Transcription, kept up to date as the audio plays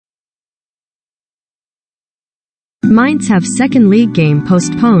Mainz have second league game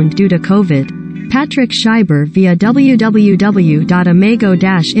postponed due to COVID. Patrick Scheiber via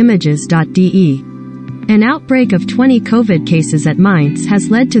www.amago-images.de. An outbreak of 20 COVID cases at Mainz has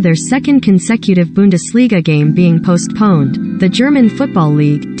led to their second consecutive Bundesliga game being postponed, the German Football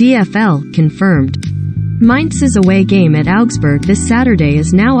League, DFL, confirmed. Mainz's away game at Augsburg this Saturday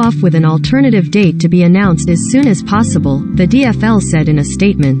is now off with an alternative date to be announced as soon as possible, the DFL said in a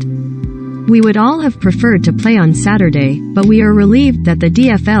statement. We would all have preferred to play on Saturday, but we are relieved that the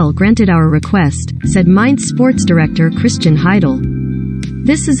DFL granted our request, said Mainz sports director Christian Heidel.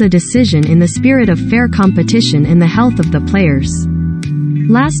 This is a decision in the spirit of fair competition and the health of the players.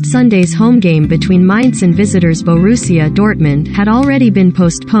 Last Sunday's home game between Mainz and visitors Borussia Dortmund had already been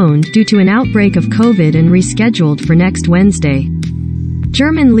postponed due to an outbreak of COVID and rescheduled for next Wednesday.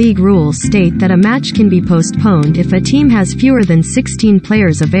 German league rules state that a match can be postponed if a team has fewer than 16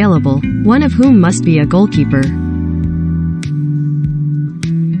 players available, one of whom must be a goalkeeper.